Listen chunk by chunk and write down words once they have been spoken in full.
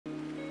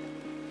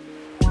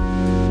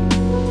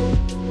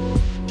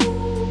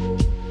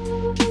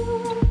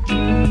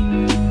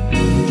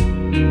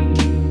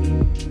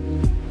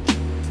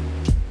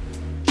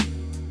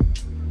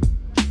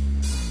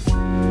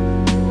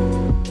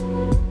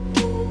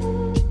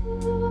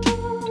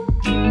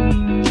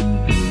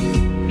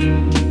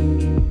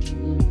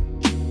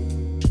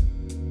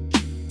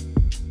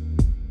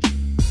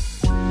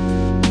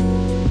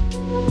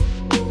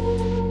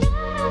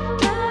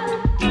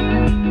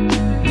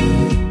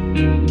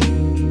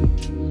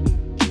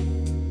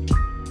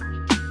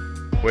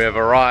We have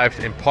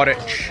arrived in Potic,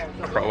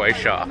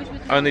 Croatia.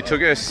 Only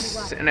took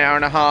us an hour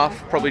and a half,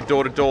 probably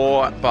door to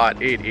door, but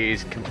it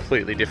is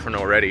completely different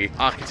already.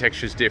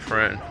 Architecture's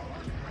different.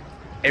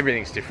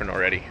 Everything's different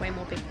already. Way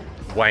more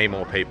people. Way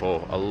more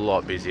people. A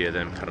lot busier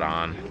than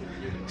Piran,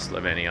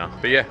 Slovenia.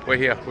 But yeah, we're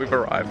here. We've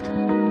arrived.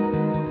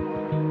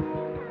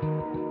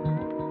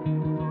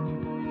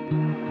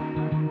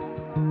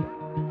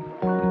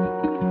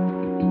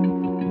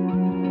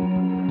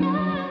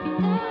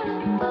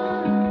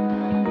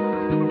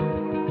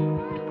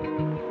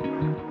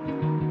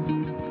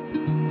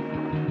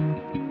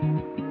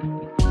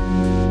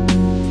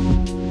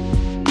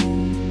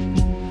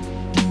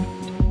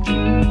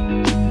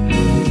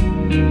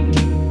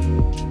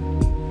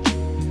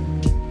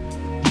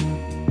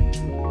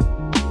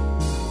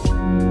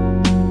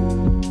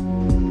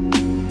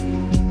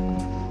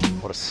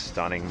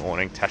 Stunning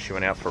morning. Tashi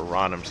went out for a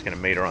run. I'm just going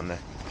to meet her on the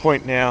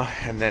point now,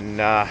 and then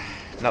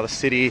another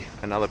city,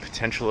 another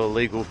potential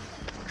illegal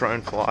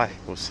drone fly.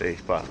 We'll see,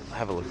 but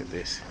have a look at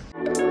this.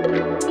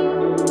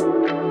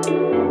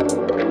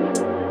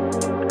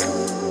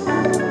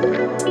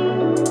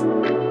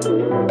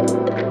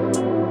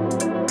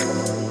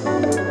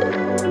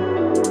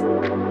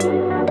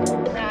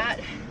 That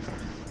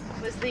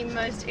was the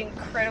most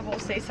incredible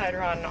seaside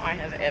run I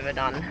have ever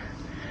done.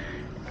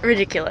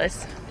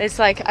 Ridiculous. It's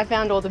like I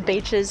found all the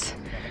beaches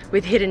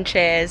with hidden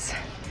chairs.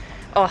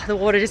 Oh, the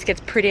water just gets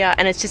prettier,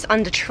 and it's just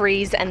under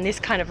trees and this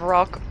kind of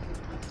rock.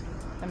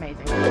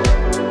 Amazing.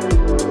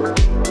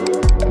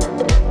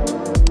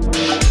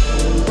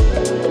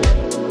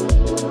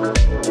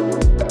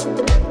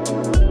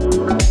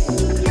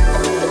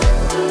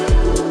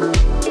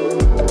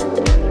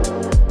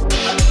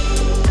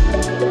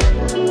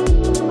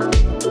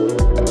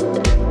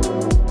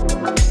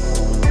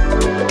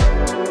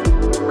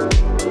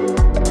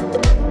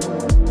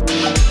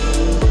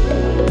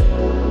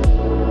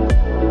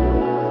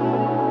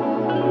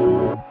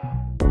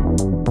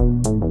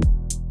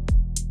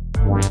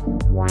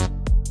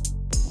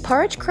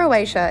 Potic,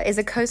 Croatia is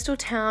a coastal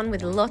town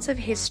with lots of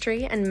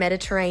history and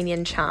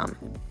Mediterranean charm.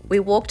 We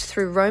walked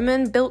through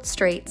Roman-built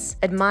streets,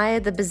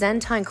 admired the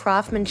Byzantine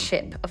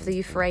craftsmanship of the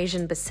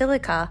Euphrasia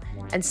Basilica,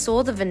 and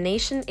saw the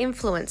Venetian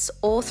influence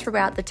all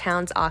throughout the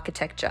town's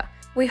architecture.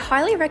 We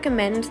highly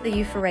recommend the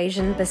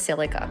Euphrasia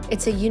Basilica.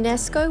 It's a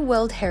UNESCO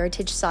World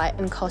Heritage Site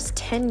and costs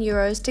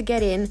 €10 to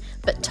get in,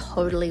 but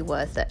totally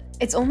worth it.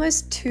 It's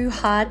almost too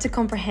hard to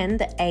comprehend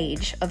the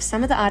age of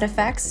some of the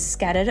artifacts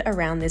scattered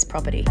around this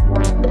property. I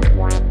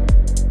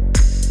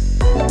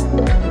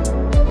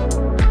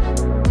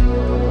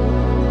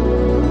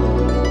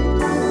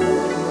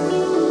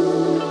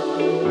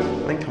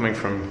think coming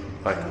from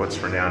like what's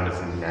renowned as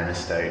the Nana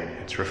State,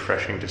 it's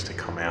refreshing just to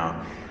come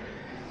out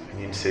and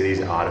you can see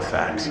these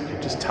artifacts. You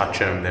can just touch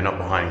them. They're not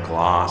behind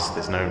glass.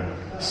 There's no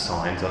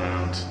signs on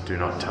them to do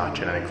not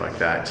touch, anything like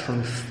that. It's from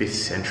the 5th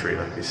century.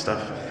 Like this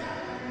stuff,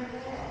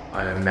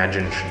 I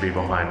imagine should be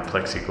behind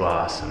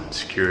plexiglass and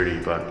security,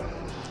 but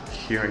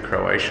here in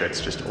Croatia,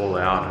 it's just all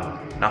out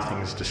and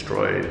nothing's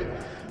destroyed.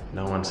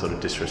 No one sort of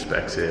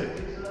disrespects it.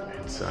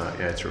 It's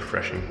yeah, it's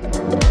refreshing.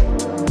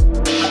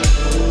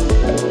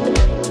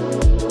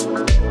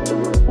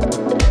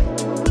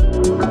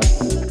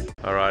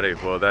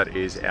 Alrighty, well that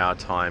is our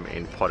time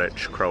in Potic,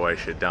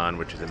 Croatia done,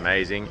 which is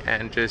amazing,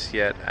 and just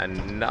yet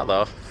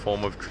another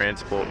form of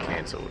transport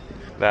cancelled.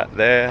 That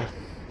there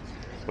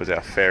was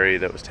our ferry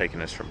that was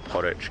taking us from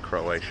Potic,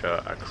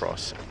 Croatia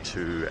across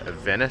to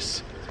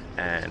Venice,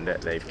 and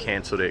they've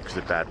cancelled it because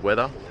of bad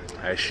weather.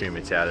 I assume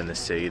it's out in the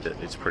sea that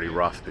it's pretty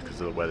rough because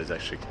the weather's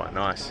actually quite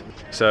nice.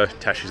 So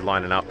Tashi's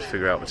lining up to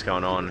figure out what's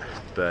going on,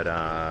 but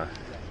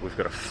we've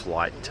got a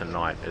flight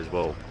tonight as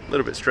well. A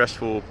little bit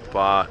stressful,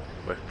 but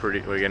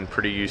we're getting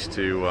pretty used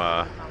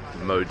to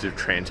modes of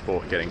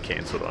transport getting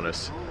cancelled on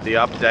us. The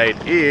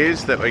update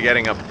is that we're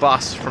getting a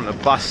bus from the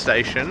bus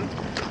station,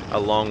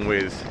 along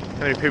with,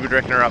 how many people do you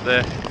reckon are up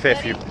there? Fair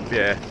few,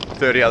 yeah,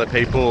 30 other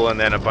people, and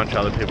then a bunch of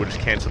other people just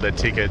cancelled their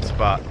tickets,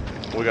 but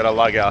we got to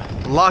lug our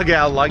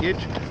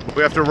luggage.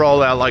 We have to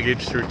roll our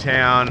luggage through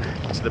town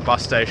to the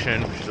bus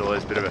station, which is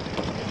always a bit of a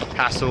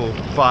hassle,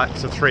 but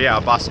it's a 3-hour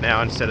bus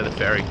now instead of the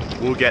ferry.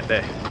 We'll get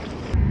there.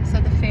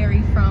 So the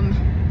ferry from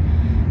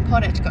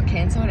Potic got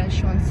cancelled, as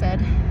Sean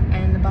said,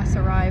 and the bus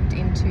arrived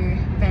into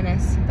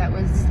Venice. That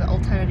was the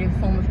alternative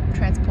form of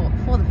transport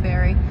for the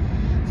ferry.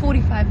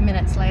 45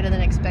 minutes later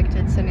than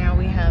expected, so now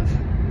we have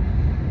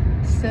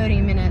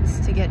 30 minutes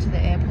to get to the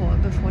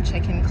airport before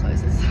check-in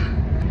closes.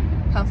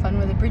 How fun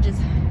were the bridges?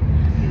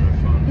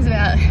 There's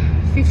about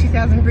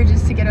 50,000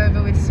 bridges to get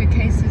over with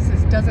suitcases.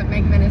 This doesn't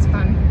make Venice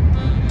fun.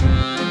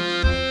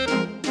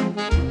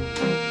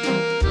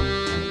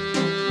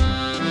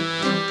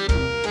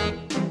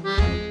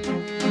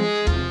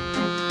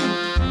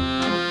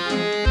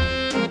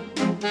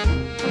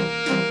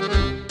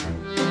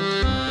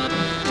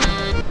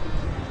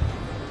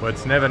 Well,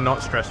 it's never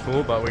not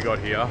stressful, but we got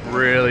here.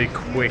 Really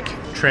quick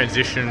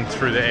transition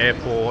through the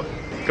airport.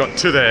 Got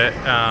to the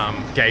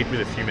gate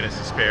with a few minutes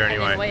to spare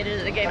anyway. And waited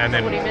at the gate and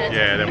for then, 40 minutes.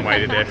 Yeah, then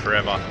waited there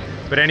forever.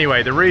 But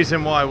anyway, the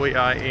reason why we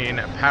are in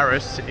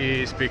Paris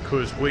is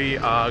because we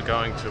are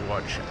going to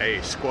watch a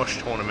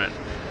squash tournament.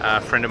 A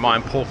friend of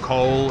mine, Paul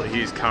Cole,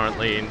 he's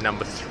currently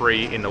number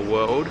 3 in the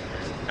world.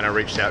 And I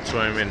reached out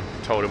to him and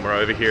told him we're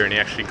over here, and he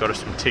actually got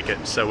us some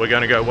tickets. So we're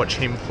going to go watch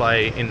him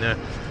play in the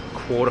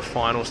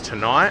quarterfinals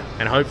tonight,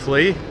 and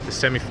hopefully the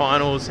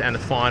semi-finals and the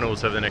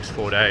finals over the next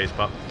 4 days,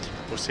 but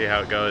we'll see how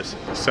it goes.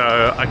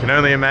 So I can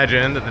only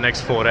imagine that the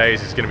next 4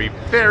 days is going to be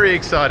very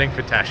exciting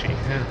for Tashi.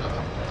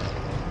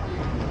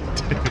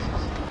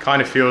 Kind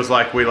of feels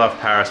like we love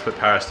Paris, but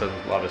Paris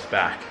doesn't love us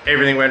back.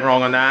 Everything went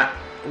wrong on that.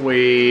 What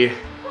went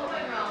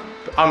wrong?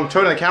 I'm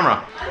talking to the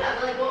camera. I know,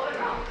 but like, what went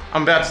wrong?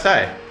 I'm about to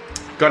say.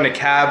 Got in a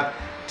cab.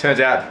 Turns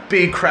out,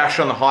 big crash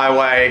on the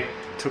highway.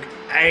 Took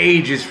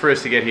ages for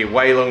us to get here,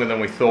 way longer than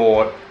we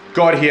thought.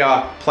 Got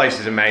here, place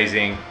is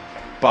amazing,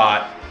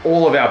 but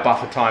all of our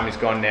buffer time is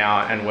gone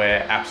now, and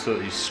we're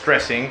absolutely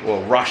stressing,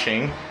 or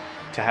rushing,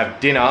 to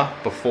have dinner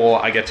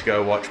before I get to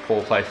go watch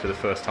Paul play for the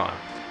first time.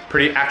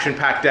 Pretty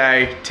action-packed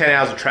day, 10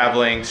 hours of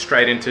traveling,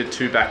 straight into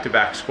 2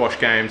 back-to-back squash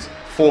games,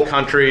 4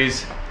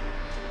 countries,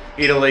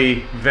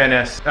 Italy,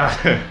 Venice,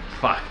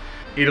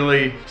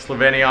 Italy,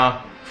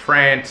 Slovenia,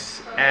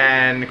 France,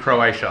 and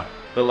Croatia.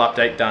 Little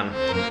update done.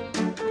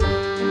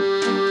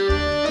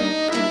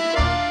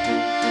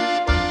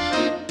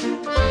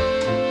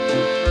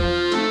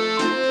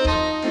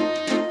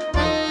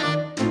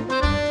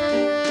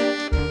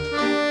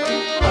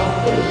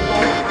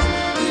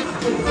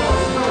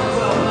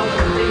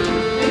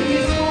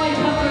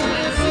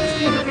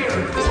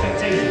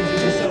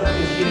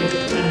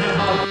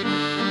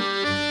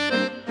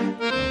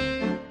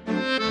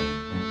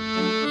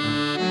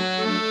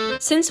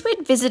 Since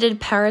we'd visited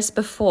Paris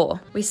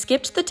before, we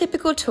skipped the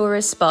typical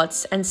tourist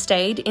spots and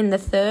stayed in the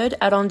 3rd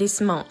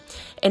arrondissement,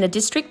 in a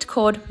district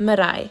called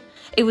Marais.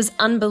 It was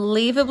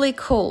unbelievably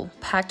cool,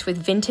 packed with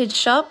vintage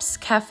shops,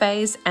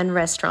 cafes and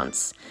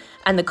restaurants,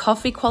 and the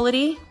coffee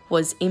quality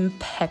was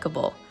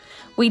impeccable.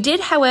 We did,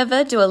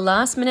 however, do a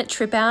last-minute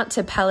trip out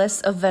to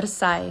Palace of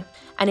Versailles,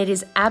 and it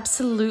is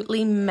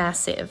absolutely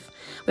massive,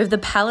 with the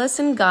palace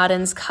and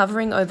gardens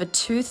covering over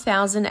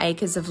 2,000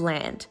 acres of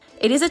land.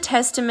 It is a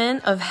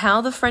testament of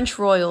how the French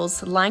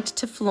royals liked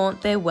to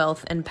flaunt their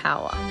wealth and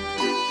power.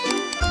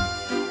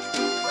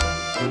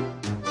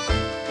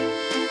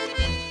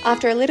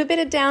 After a little bit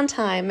of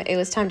downtime, it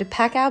was time to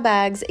pack our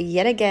bags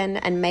yet again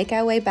and make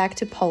our way back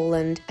to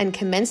Poland and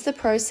commence the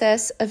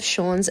process of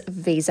Sean's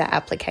visa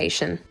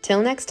application.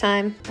 Till next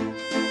time.